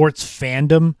sports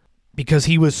fandom, because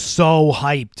he was so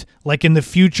hyped. Like in the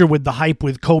future with the hype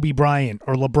with Kobe Bryant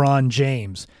or LeBron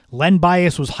James, Len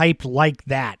Bias was hyped like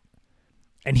that.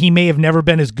 And he may have never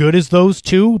been as good as those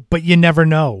two, but you never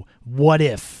know. What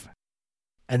if?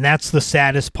 And that's the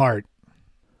saddest part.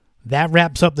 That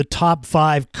wraps up the top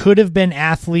 5 could have been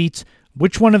athletes.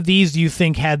 Which one of these do you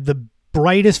think had the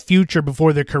brightest future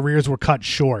before their careers were cut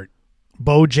short.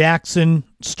 Bo Jackson,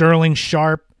 Sterling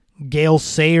Sharp, Gale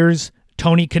Sayers,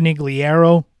 Tony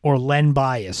Conigliaro, or Len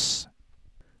Bias.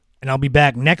 And I'll be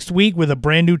back next week with a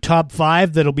brand new top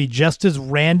 5 that'll be just as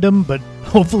random, but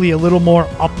hopefully a little more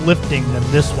uplifting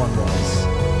than this one was.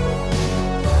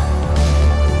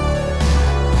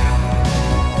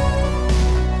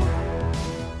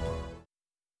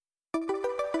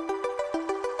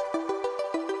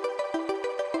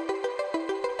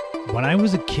 When I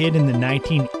was a kid in the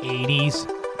 1980s,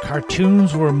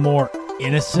 cartoons were more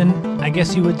innocent, I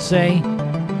guess you would say.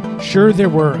 Sure, there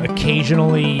were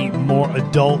occasionally more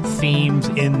adult themes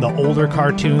in the older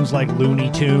cartoons like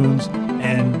Looney Tunes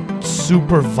and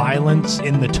super violence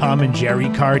in the Tom and Jerry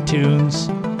cartoons.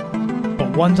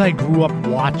 But ones I grew up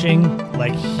watching,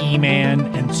 like He-Man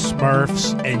and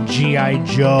Smurfs and G.I.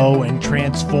 Joe and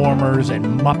Transformers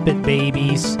and Muppet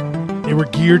Babies, they were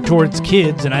geared towards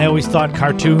kids, and I always thought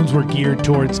cartoons were geared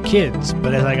towards kids.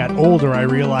 But as I got older, I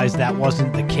realized that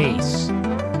wasn't the case.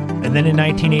 And then in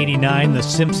 1989, The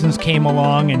Simpsons came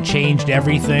along and changed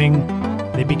everything.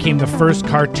 They became the first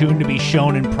cartoon to be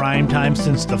shown in primetime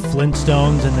since the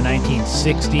Flintstones in the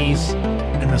 1960s.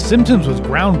 And The Simpsons was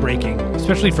groundbreaking,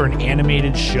 especially for an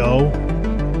animated show.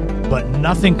 But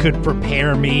nothing could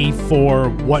prepare me for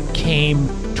what came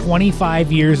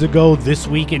 25 years ago this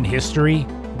week in history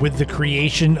with the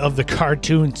creation of the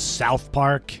cartoon South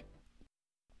Park.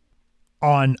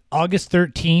 On August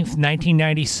 13th,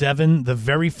 1997, the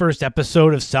very first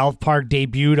episode of South Park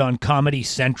debuted on Comedy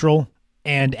Central,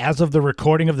 and as of the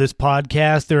recording of this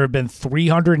podcast, there have been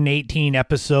 318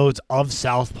 episodes of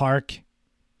South Park.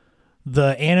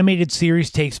 The animated series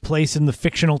takes place in the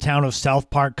fictional town of South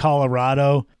Park,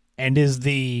 Colorado, and is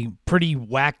the pretty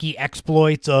wacky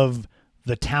exploits of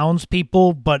the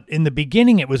townspeople, but in the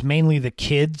beginning it was mainly the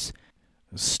kids.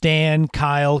 Stan,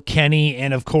 Kyle, Kenny,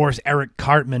 and of course Eric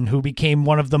Cartman, who became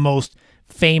one of the most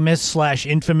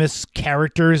famous/infamous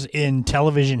characters in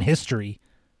television history.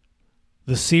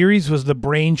 The series was the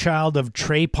brainchild of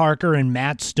Trey Parker and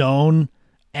Matt Stone,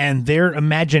 and their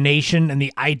imagination and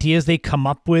the ideas they come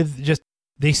up with,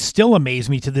 they still amaze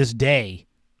me to this day.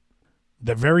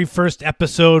 The very first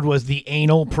episode was the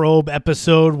anal probe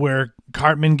episode where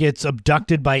Cartman gets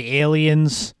abducted by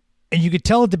aliens. And you could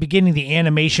tell at the beginning the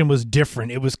animation was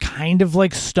different. It was kind of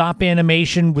like stop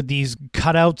animation with these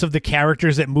cutouts of the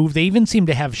characters that move. They even seemed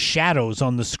to have shadows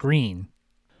on the screen.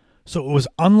 So it was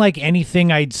unlike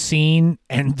anything I'd seen,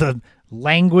 and the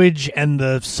language and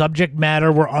the subject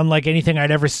matter were unlike anything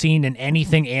I'd ever seen in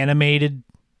anything animated.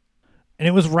 And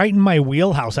it was right in my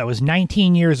wheelhouse. I was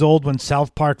 19 years old when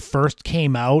South Park first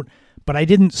came out, but I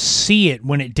didn't see it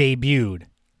when it debuted.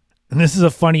 And this is a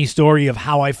funny story of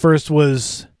how I first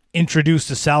was introduced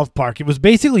to South Park. It was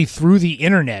basically through the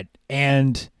internet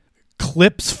and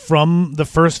clips from the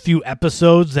first few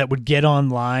episodes that would get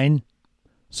online.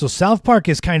 So South Park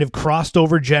has kind of crossed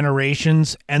over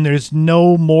generations, and there's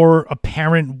no more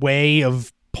apparent way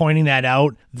of pointing that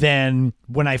out than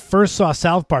when I first saw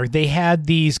South Park. They had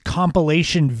these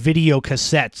compilation video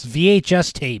cassettes,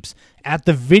 VHS tapes, at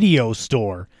the video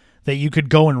store that you could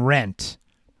go and rent.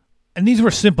 And these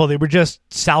were simple. They were just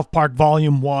South Park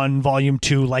Volume 1, Volume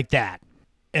 2, like that.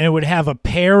 And it would have a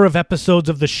pair of episodes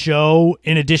of the show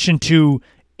in addition to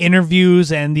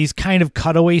interviews and these kind of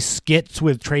cutaway skits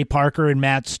with Trey Parker and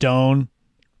Matt Stone.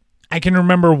 I can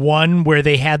remember one where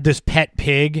they had this pet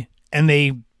pig and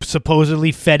they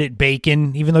supposedly fed it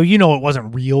bacon, even though it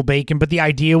wasn't real bacon, but the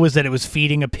idea was that it was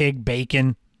feeding a pig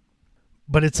bacon.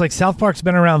 But it's like South Park's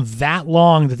been around that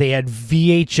long that they had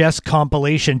VHS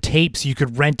compilation tapes you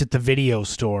could rent at the video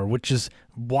store, which is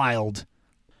wild.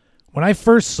 When I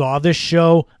first saw this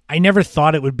show, I never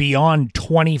thought it would be on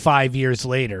 25 years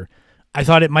later. I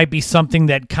thought it might be something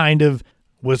that kind of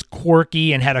was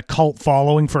quirky and had a cult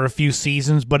following for a few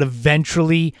seasons, but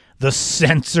eventually the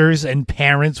censors and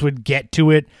parents would get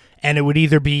to it, and it would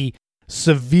either be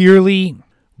severely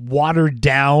watered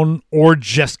down or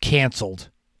just canceled.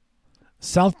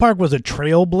 South Park was a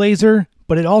trailblazer,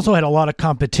 but it also had a lot of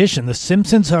competition. The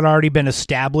Simpsons had already been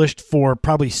established for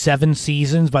probably 7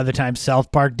 seasons by the time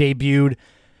South Park debuted.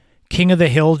 King of the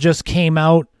Hill just came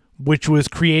out, which was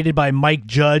created by Mike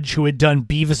Judge, who had done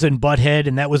Beavis and Butthead,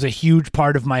 and that was a huge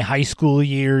part of my high school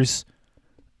years.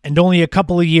 And only a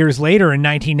couple of years later, in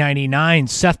 1999,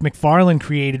 Seth MacFarlane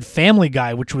created Family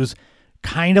Guy, which was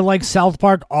kind of like South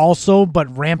Park also,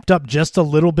 but ramped up just a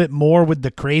little bit more with the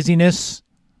craziness.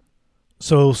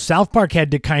 So South Park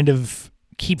had to kind of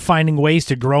keep finding ways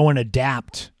to grow and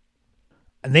adapt.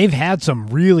 And they've had some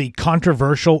really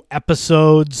controversial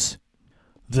episodes.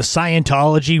 The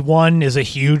Scientology one is a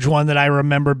huge one that I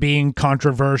remember being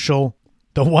controversial.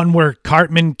 The one where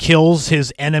Cartman kills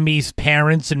his enemy's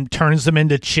parents and turns them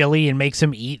into chili and makes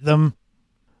him eat them.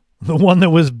 The one that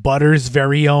was Butter's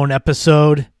very own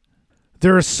episode.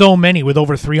 There are so many with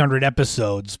over 300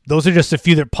 episodes. Those are just a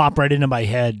few that pop right into my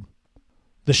head.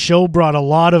 The show brought a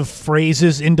lot of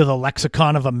phrases into the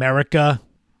lexicon of America.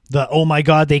 The "oh my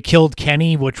god, they killed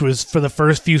Kenny," which was for the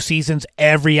first few seasons,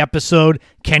 every episode,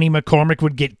 Kenny McCormick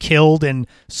would get killed in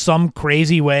some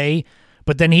crazy way,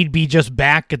 but then he'd be just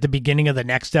back at the beginning of the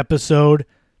next episode,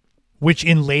 which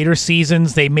in later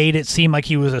seasons, they made it seem like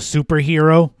he was a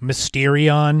superhero,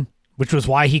 Mysterion, which was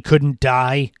why he couldn't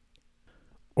die.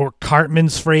 Or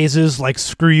Cartman's phrases like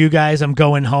 "screw you guys, I'm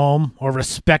going home," or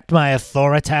 "respect my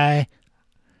authority."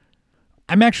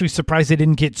 I'm actually surprised they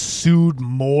didn't get sued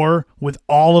more with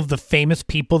all of the famous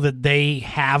people that they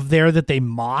have there that they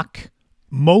mock.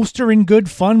 Most are in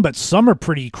good fun, but some are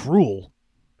pretty cruel.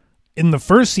 In the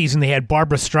first season, they had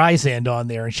Barbra Streisand on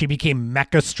there, and she became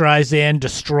Mecha Streisand,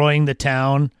 destroying the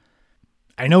town.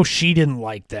 I know she didn't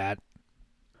like that.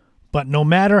 But no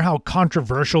matter how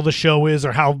controversial the show is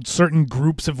or how certain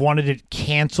groups have wanted it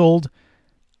canceled,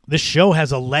 this show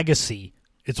has a legacy.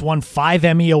 It's won 5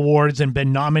 Emmy Awards and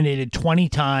been nominated 20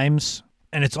 times.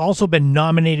 And it's also been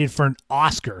nominated for an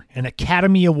Oscar, an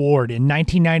Academy Award. In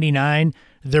 1999,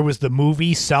 there was the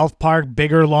movie South Park,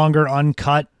 Bigger, Longer,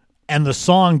 Uncut. And the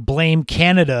song Blame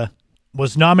Canada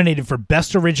was nominated for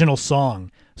Best Original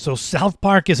Song. So South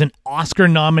Park is an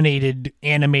Oscar-nominated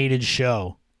animated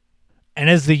show.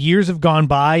 And as the years have gone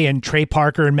by and Trey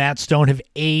Parker and Matt Stone have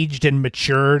aged and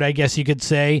matured, I guess you could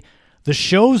say, the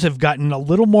shows have gotten a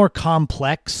little more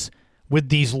complex with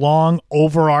these long,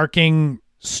 overarching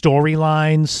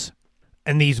storylines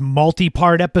and these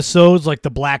multi-part episodes like the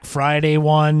Black Friday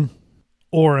one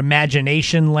or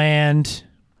Imagination Land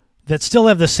that still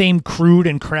have the same crude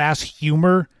and crass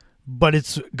humor, but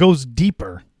it goes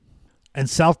deeper. And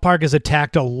South Park has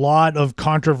attacked a lot of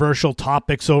controversial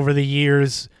topics over the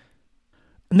years.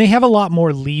 And they have a lot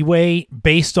more leeway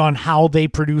based on how they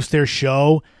produce their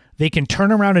show. They can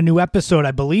turn around a new episode,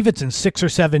 I believe it's in 6 or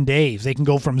 7 days. They can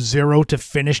go from 0 to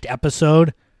finished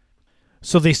episode.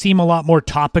 So they seem a lot more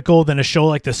topical than a show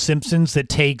like The Simpsons that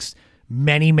takes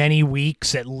many, many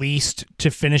weeks at least to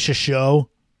finish a show.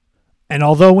 And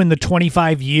although in the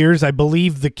 25 years, I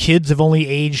believe the kids have only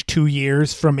aged 2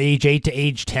 years from age 8 to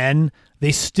age 10,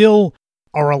 they still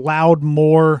are allowed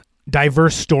more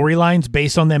diverse storylines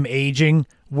based on them aging,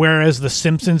 whereas The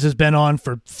Simpsons has been on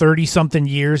for 30-something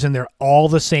years and they're all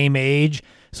the same age.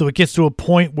 So it gets to a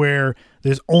point where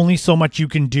there's only so much you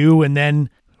can do, and then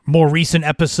more recent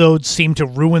episodes seem to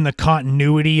ruin the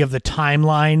continuity of the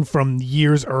timeline from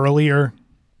years earlier.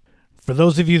 For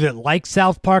those of you that like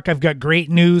South Park, I've got great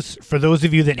news. For those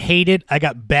of you that hate it, I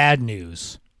got bad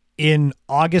news. In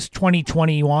August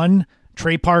 2021,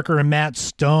 Trey Parker and Matt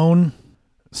Stone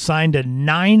signed a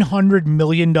 $900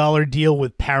 million deal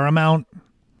with Paramount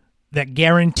that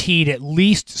guaranteed at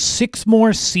least 6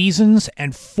 more seasons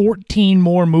and 14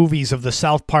 more movies of the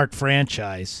South Park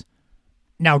franchise.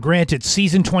 Now, granted,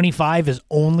 season 25 is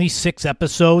only 6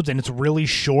 episodes and it's really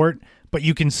short, but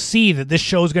you can see that this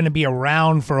show is going to be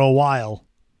around for a while.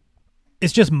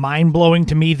 It's just mind-blowing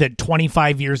to me that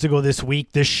 25 years ago this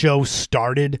week, this show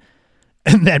started,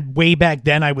 and that way back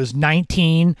then I was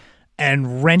 19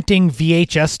 and renting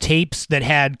VHS tapes that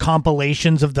had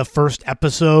compilations of the first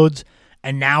episodes,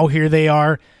 and now here they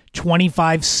are,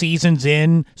 25 seasons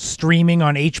in, streaming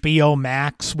on HBO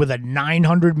Max with a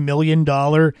 $900 million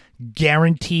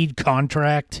guaranteed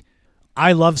contract.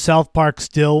 I love South Park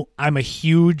still. I'm a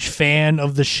huge fan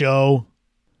of the show.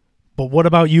 But what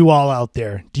about you all out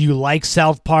there? Do you like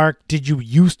South Park? Did you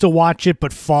used to watch it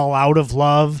but fall out of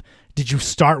love? Did you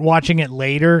start watching it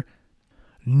later?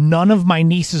 None of my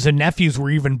nieces and nephews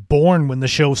were even born when the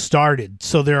show started.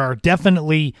 So there are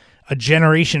definitely a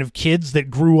generation of kids that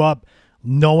grew up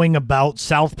knowing about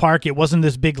South Park. It wasn't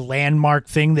this big landmark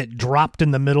thing that dropped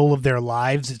in the middle of their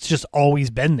lives. It's just always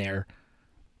been there.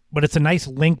 But it's a nice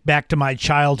link back to my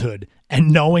childhood.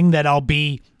 And knowing that I'll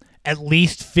be at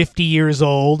least 50 years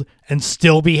old and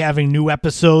still be having new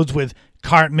episodes with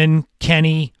Cartman,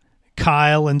 Kenny,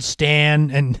 Kyle, and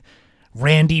Stan, and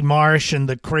Randy Marsh, and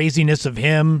the craziness of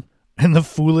him, and the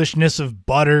foolishness of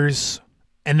Butters,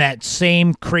 and that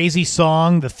same crazy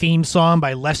song, the theme song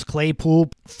by Les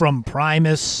Claypool from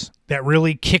Primus, that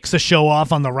really kicks the show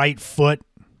off on the right foot.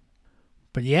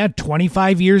 But yeah,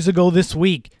 25 years ago this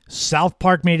week, South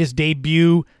Park made its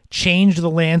debut, changed the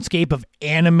landscape of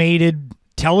animated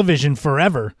television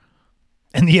forever.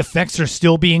 And the effects are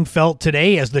still being felt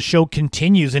today as the show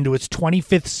continues into its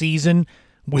 25th season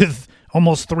with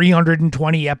almost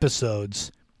 320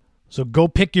 episodes. So go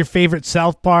pick your favorite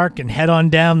South Park and head on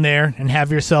down there and have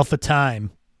yourself a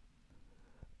time.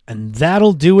 And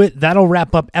that'll do it. That'll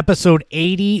wrap up episode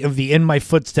 80 of the In My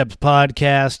Footsteps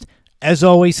podcast. As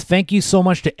always, thank you so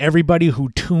much to everybody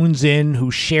who tunes in,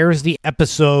 who shares the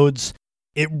episodes.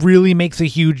 It really makes a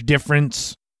huge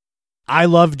difference. I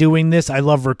love doing this. I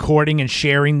love recording and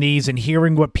sharing these and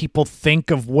hearing what people think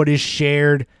of what is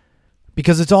shared,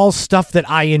 because it's all stuff that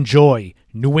I enjoy.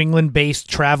 New England-based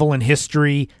travel and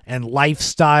history and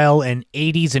lifestyle and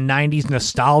 80s and 90s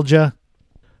nostalgia.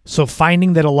 So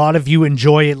finding that a lot of you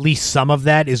enjoy at least some of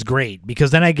that is great,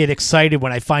 because then I get excited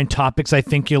when I find topics I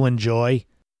think you'll enjoy.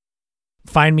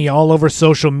 Find me all over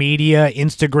social media,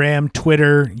 Instagram,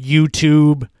 Twitter,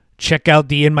 YouTube. Check out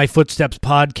the In My Footsteps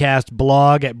podcast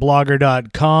blog at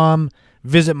blogger.com.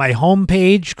 Visit my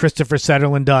homepage,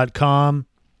 ChristopherSutherland.com.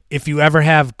 If you ever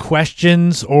have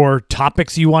questions or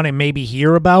topics you want to maybe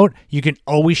hear about, you can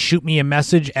always shoot me a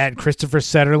message at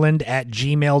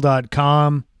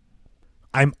ChristopherSutherland@gmail.com.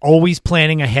 I'm always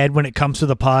planning ahead when it comes to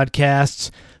the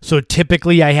podcasts. So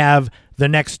typically I have the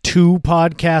next 2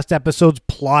 podcast episodes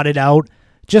plotted out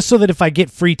just so that if I get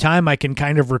free time, I can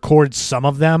kind of record some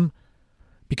of them.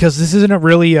 Because this isn't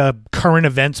really a current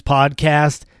events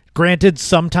podcast. Granted,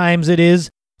 sometimes it is.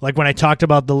 Like when I talked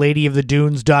about the Lady of the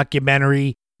Dunes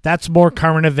documentary, that's more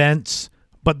current events.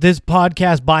 But this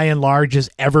podcast, by and large, is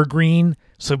evergreen.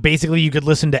 So basically, you could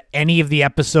listen to any of the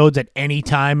episodes at any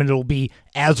time, and it'll be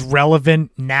as relevant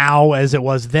now as it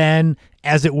was then,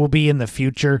 as it will be in the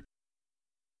future.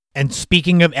 And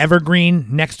speaking of evergreen,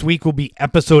 next week will be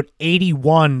episode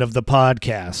 81 of the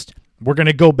podcast. We're going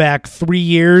to go back 3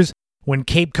 years when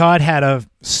Cape Cod had a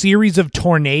series of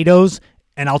tornadoes,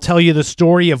 and I'll tell you the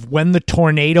story of when the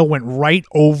tornado went right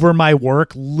over my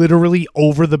work, literally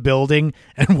over the building,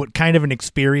 and what kind of an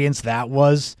experience that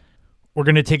was. We're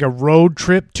going to take a road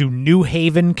trip to New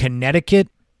Haven, Connecticut.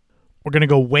 We're going to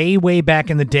go way, way back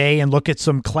in the day and look at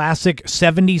some classic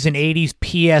 70s and 80s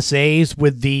PSAs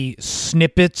with the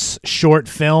Snippets short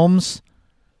films.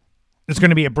 There's going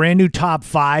to be a brand new top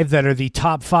 5 that are the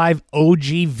top 5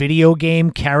 OG video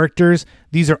game characters.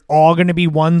 These are all going to be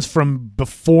ones from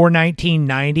before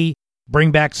 1990.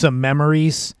 Bring back some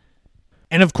memories.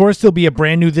 And of course, there'll be a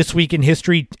brand new This Week in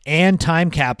History and Time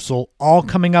Capsule, all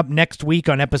coming up next week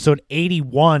on episode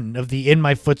 81 of the In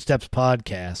My Footsteps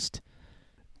podcast.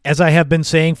 As I have been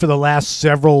saying for the last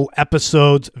several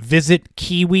episodes, visit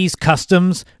Kiwis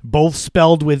Customs, both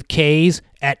spelled with K's,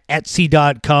 at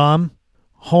Etsy.com.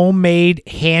 Homemade,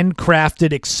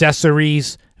 handcrafted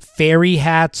accessories, fairy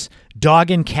hats, dog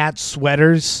and cat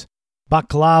sweaters,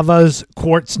 baklavas,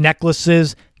 quartz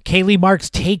necklaces. Kaylee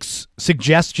Marks takes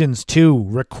suggestions too,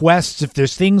 requests if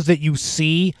there's things that you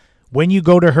see when you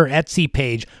go to her Etsy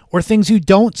page or things you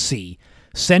don't see.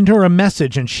 Send her a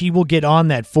message and she will get on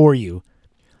that for you.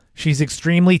 She's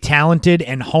extremely talented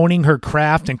and honing her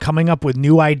craft and coming up with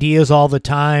new ideas all the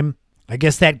time. I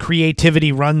guess that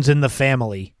creativity runs in the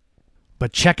family.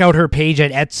 But check out her page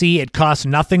at Etsy. It costs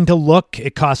nothing to look.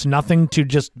 It costs nothing to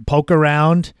just poke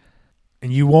around.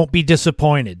 And you won't be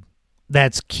disappointed.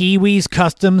 That's Kiwis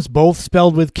Customs, both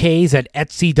spelled with K's, at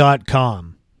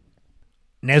Etsy.com.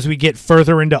 And as we get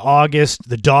further into August,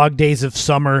 the dog days of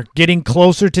summer, getting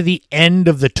closer to the end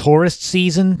of the tourist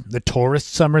season, the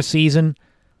tourist summer season,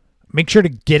 make sure to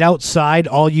get outside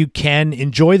all you can.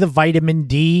 Enjoy the vitamin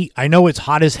D. I know it's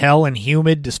hot as hell and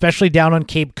humid, especially down on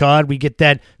Cape Cod. We get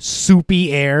that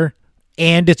soupy air.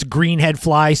 And it's greenhead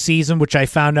fly season, which I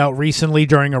found out recently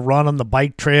during a run on the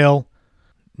bike trail.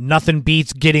 Nothing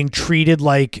beats getting treated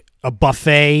like a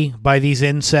buffet by these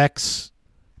insects.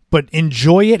 But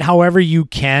enjoy it however you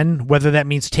can, whether that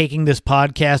means taking this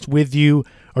podcast with you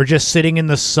or just sitting in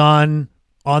the sun,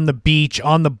 on the beach,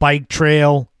 on the bike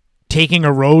trail, taking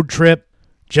a road trip.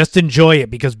 Just enjoy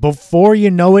it, because before you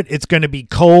know it, it's going to be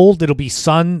cold. It'll be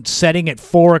sun setting at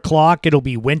 4 o'clock. It'll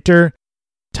be winter.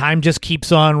 Time just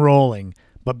keeps on rolling.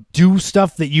 But do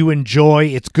stuff that you enjoy.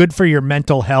 It's good for your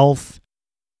mental health.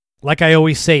 Like I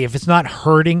always say, if it's not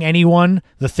hurting anyone,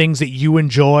 the things that you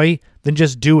enjoy, then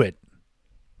just do it.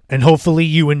 And hopefully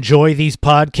you enjoy these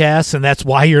podcasts, and that's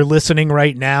why you're listening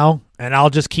right now. And I'll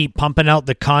just keep pumping out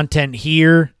the content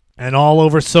here and all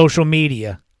over social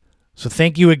media. So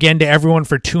thank you again to everyone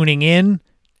for tuning in.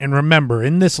 And remember,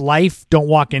 in this life, don't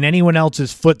walk in anyone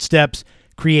else's footsteps.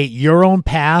 Create your own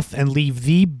path and leave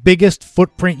the biggest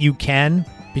footprint you can,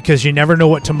 because you never know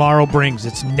what tomorrow brings.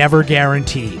 It's never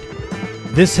guaranteed.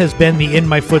 This has been the In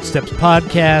My Footsteps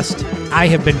podcast. I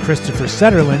have been Christopher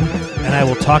Sutherland, and I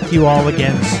will talk to you all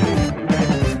again soon.